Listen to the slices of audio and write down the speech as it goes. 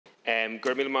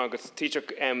Gur míle mágat. Teacher,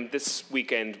 this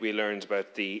weekend we learned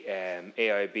about the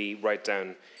AIB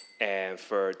write-down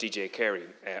for DJ Carey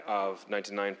of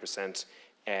 99%,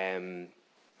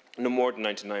 no more than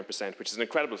 99%, which is an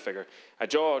incredible figure, a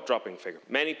jaw-dropping figure.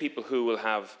 Many people who will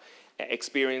have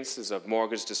experiences of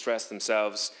mortgage distress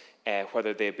themselves,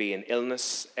 whether they be an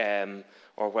illness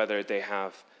or whether they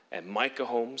have mica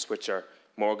homes, which are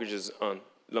mortgages on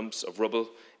lumps of rubble,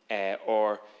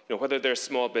 or whether they're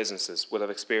small businesses, will have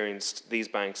experienced these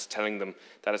banks telling them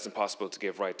that it's impossible to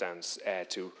give write-downs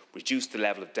to reduce the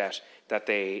level of debt that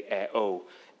they owe.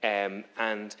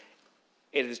 And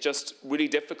it is just really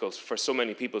difficult for so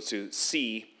many people to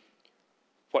see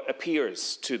what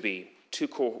appears to be two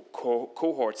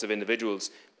cohorts of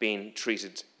individuals being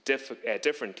treated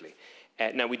differently.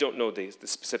 Now, we don't know the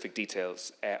specific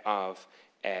details of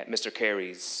Mr.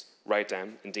 Carey's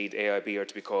write-down. Indeed, AIB are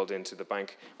to be called into the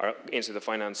bank or into the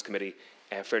Finance Committee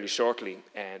fairly shortly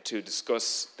to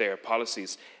discuss their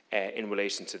policies in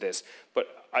relation to this.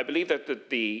 But I believe that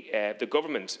the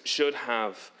government should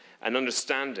have an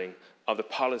understanding of the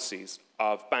policies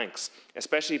of banks,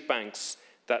 especially banks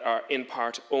that are in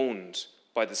part owned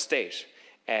by the state.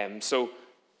 So,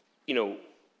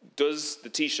 does the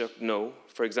Taoiseach know,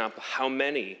 for example, how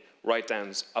many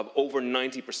write-downs of over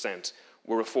 90%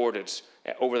 were afforded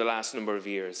over the last number of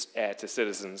years to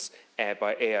citizens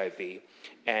by AIB?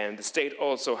 And the state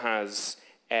also has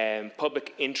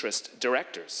public interest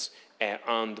directors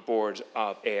on the board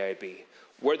of AIB.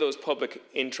 Were those public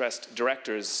interest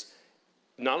directors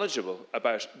knowledgeable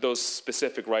about those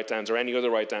specific write-downs or any other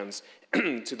write-downs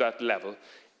to that level?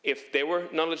 If they were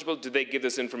knowledgeable, did they give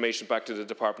this information back to the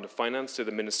Department of Finance, to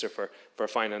the Minister for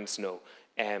Finance? No.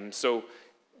 So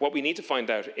what we need to find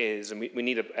out is, and we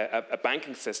need a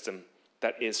banking system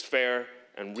that is fair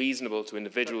and reasonable to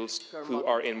individuals who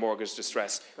are in mortgage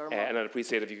distress. And I'd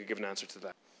appreciate if you could give an answer to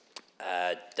that.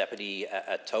 Deputy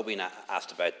Tobin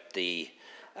asked about the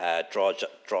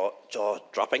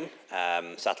jaw-dropping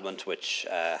settlement, which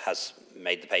has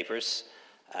made the papers.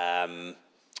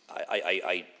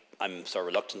 I'm so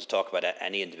reluctant to talk about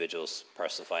any individual's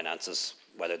personal finances,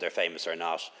 whether they're famous or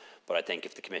not. But I think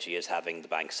if the committee is having the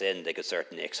banks in, they could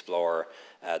certainly explore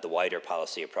the wider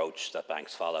policy approach that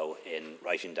banks follow in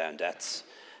writing down debts.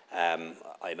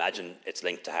 I imagine it's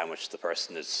linked to how much the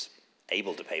person is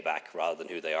able to pay back rather than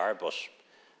who they are, but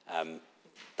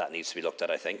that needs to be looked at,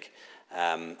 I think.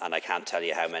 And I can't tell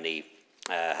you how many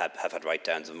have had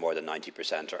write-downs of more than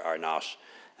 90% or are not.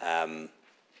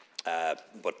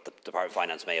 But the Department of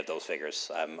Finance may have those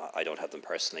figures. I don't have them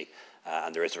personally.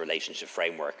 And there is a relationship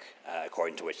framework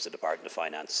according to which the Department of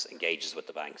Finance engages with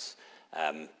the banks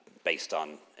based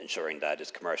on ensuring that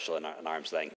it's commercial and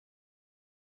arm's length.